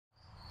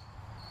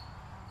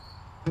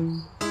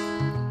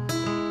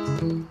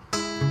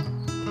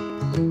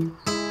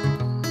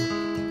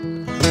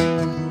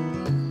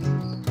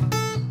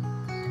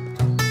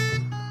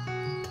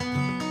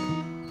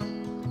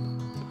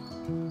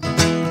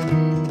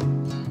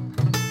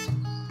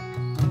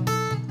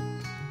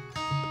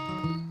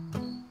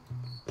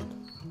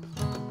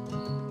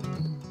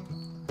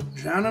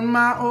Drowning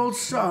my old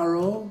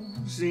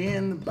sorrows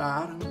in the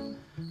bottom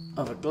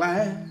of a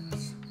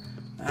glass.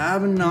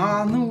 I've been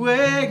on the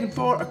wagon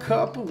for a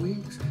couple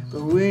weeks,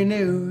 but we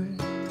knew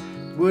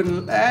it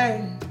wouldn't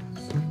last.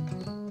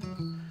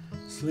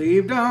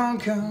 Sleep don't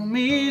come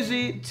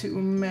easy to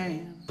a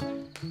man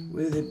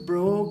with a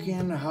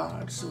broken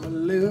heart, so I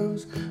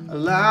lose a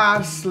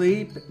lot of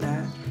sleep at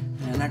night,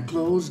 and I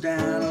close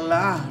down a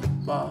lot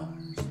of bars.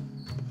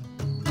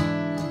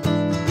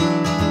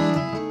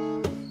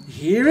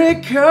 Here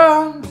it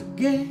comes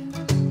again,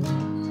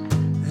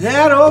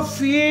 that old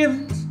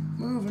feeling's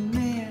moving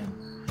in,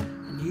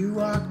 and you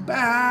walk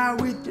by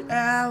with your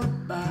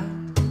alibi.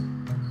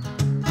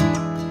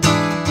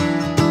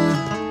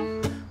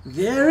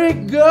 There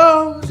it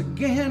goes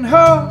again,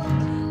 oh,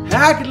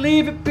 I could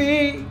leave it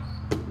be,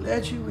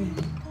 let you in.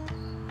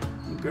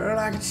 And girl,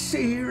 I could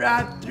see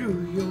right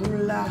through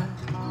your lies.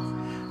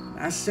 And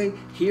I say,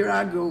 here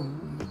I go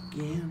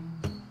again.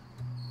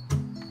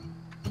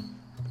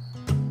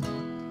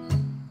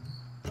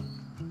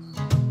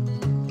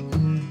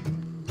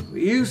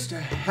 We used to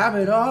have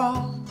it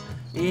all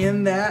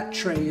in that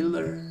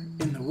trailer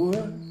in the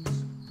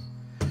woods.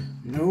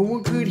 No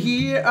one could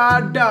hear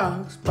our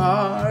dogs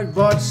bark,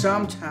 but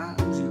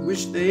sometimes you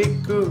wish they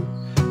could.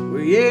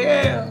 Well,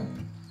 yeah,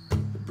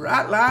 the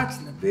bright lights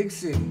in the big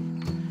city,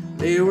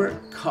 they were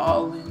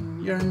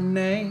calling your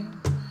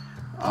name.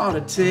 Oh,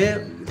 to tell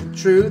you the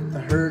truth, I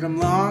heard them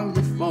long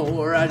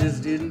before, I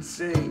just didn't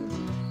say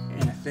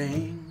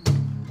anything.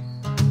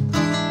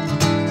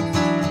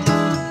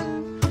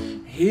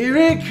 Here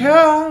it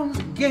comes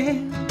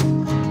again,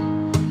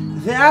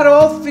 that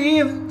old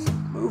feeling's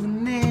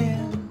moving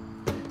in.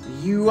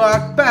 You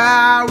walk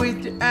by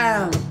with your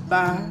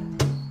alibi.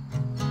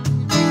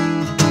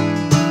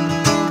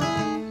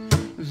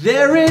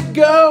 There it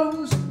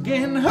goes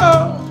again,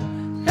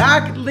 oh, I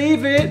could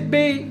leave it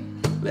be,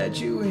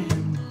 let you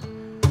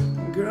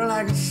in. Girl,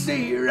 I can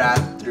see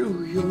right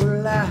through your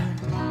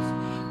lies.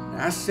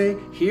 And I say,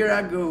 here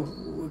I go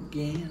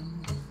again.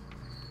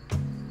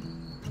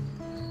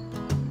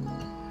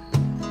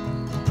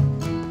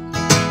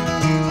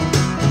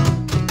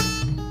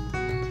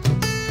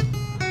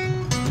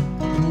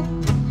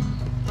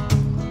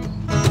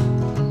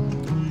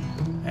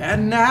 At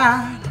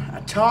night,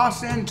 I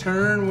toss and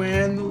turn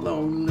when the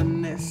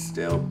loneliness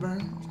still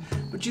burns.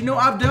 But you know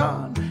I've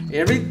done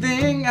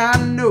everything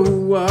I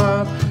know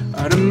of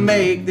to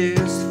make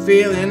this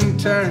feeling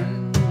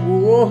turn.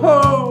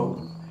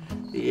 Whoa,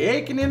 the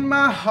aching in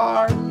my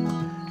heart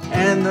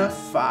and the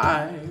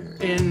fire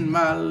in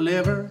my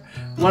liver.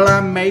 Well, I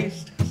may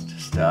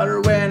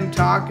stutter when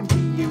talking to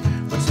you,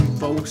 but some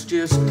folks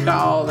just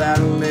call that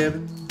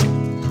living.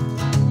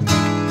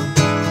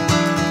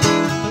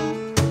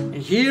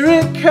 Here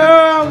it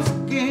comes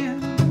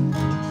again,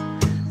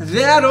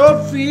 that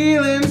old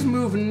feeling's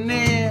moving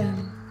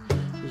in.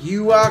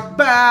 You walk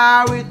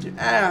by with your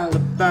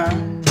alibi.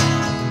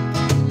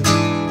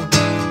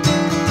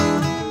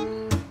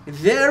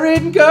 There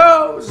it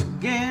goes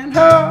again,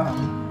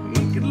 oh,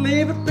 you could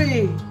leave it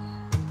be,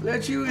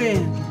 let you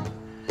in.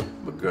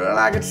 But girl,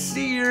 I could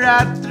see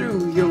right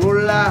through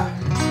your lies.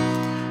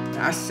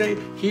 I say,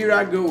 here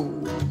I go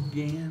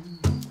again.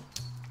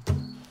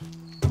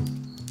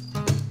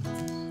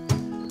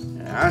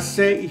 I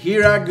say,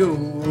 here I go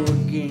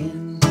again.